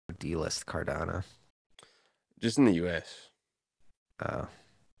delist Cardano? Just in the U.S. Oh,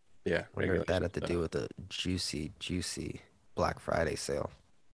 Yeah, wonder if that regulation had to stuff. do with the juicy Black Friday sale.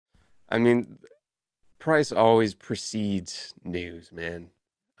 I mean, price always precedes news, man.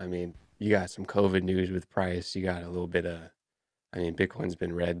 I mean, you got some COVID news with price. You got a little bit of, I mean, Bitcoin's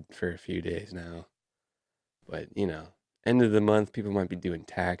been red for a few days now, but end of the month, people might be doing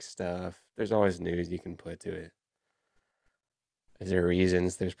tax stuff. There's always news you can put to it. Is there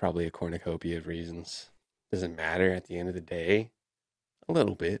reasons? There's probably a cornucopia of reasons. Does it matter at the end of the day? A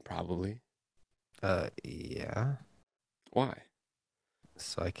little bit, probably. Yeah. Why?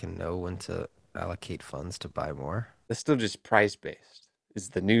 So I can know when to allocate funds to buy more. That's still just price based. Is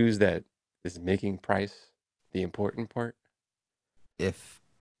the news that is making price the important part? If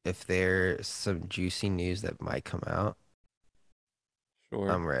if there's some juicy news that might come out, Sure.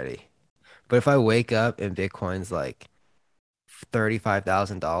 I'm ready. But if I wake up and Bitcoin's like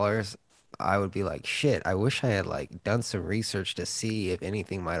 $35,000, I would be like, shit, I wish I had like done some research to see if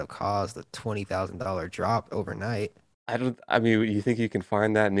anything might have caused the $20,000 drop overnight. I mean, you think you can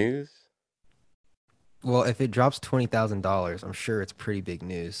find that news? Well, if it drops $20,000, I'm sure it's pretty big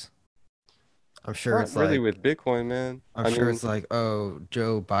news. I'm sure Not it's really like with Bitcoin, man. I'm I sure mean, it's like, oh,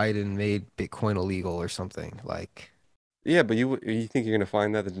 Joe Biden made Bitcoin illegal or something. Like, yeah, but you think you're gonna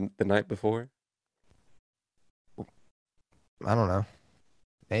find that the night before? I don't know.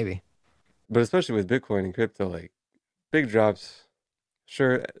 Maybe. But especially with Bitcoin and crypto, like big drops,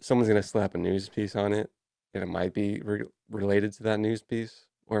 sure, someone's gonna slap a news piece on it, and it might be related to that news piece,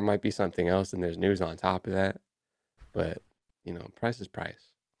 or it might be something else, and there's news on top of that. But price is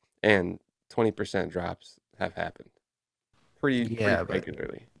price, and 20% drops have happened pretty Yeah, but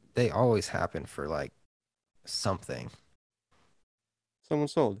regularly. they always happen for like something. Someone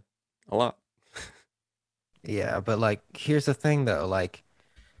sold a lot. Yeah, but like here's the thing though, like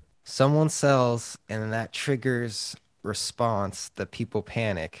someone sells and then that triggers response that people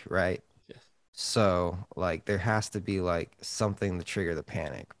panic, right? Yes. So like there has to be like something to trigger the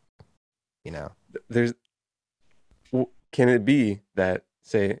panic, you know? There's can it be that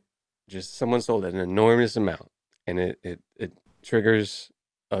say just someone sold an enormous amount and it triggers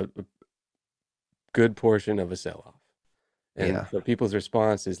a good portion of a sell off. And Yeah. so people's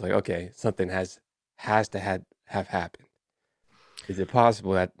response is like, okay, something has to have happened. Is it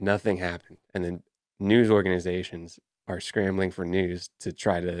possible that nothing happened? And then news organizations are scrambling for news to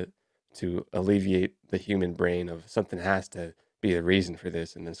try to alleviate the human brain of something has to be the reason for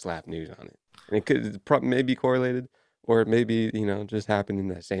this, and then slap news on it. And it could maybe correlated, or it maybe just happened in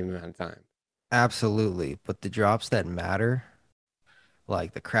that same amount of time. Absolutely. But the drops that matter,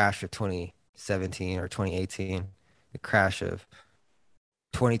 like the crash of 2017 or 2018, the crash of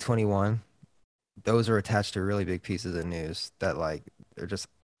 2021, those are attached to really big pieces of news that like they're just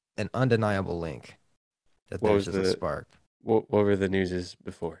an undeniable link that What there's was just a the spark. what were the newses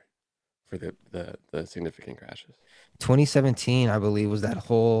before for the significant crashes? 2017, I believe, was that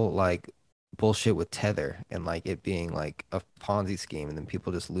whole like bullshit with Tether and like it being like a Ponzi scheme and then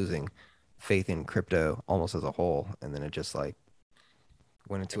people just losing faith in crypto almost as a whole. And then it just like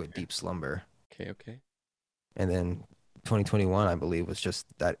went into a Okay, deep slumber. okay. And then 2021, I believe, was just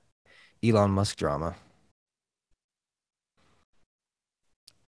that Elon Musk drama.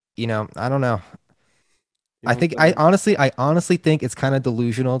 I don't know. You don't believe? I honestly think it's kind of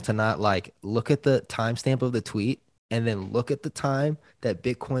delusional to not like look at the timestamp of the tweet and then look at the time that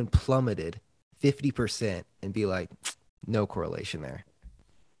Bitcoin plummeted 50% and be like, no correlation there.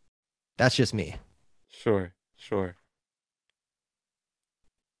 That's just me. Sure, sure,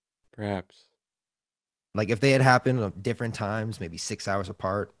 perhaps. Like if they had happened at different times, maybe 6 hours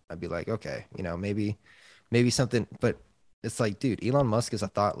apart, I'd be like, okay, maybe something. But it's like, dude, Elon Musk is a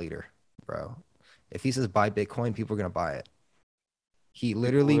thought leader, bro. If he says buy Bitcoin, people are gonna buy it. He People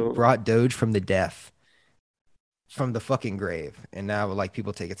literally will. brought Doge from the death, from the fucking grave, and now like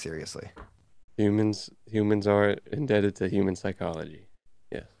people take it seriously. Humans are indebted to human psychology.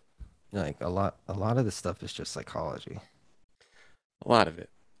 Yes, Like a lot of this stuff is just psychology. a lot of it,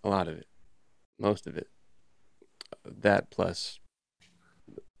 a lot of it, most of it. That plus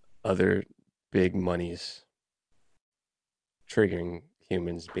other big monies triggering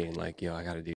humans being like, yo, I got to do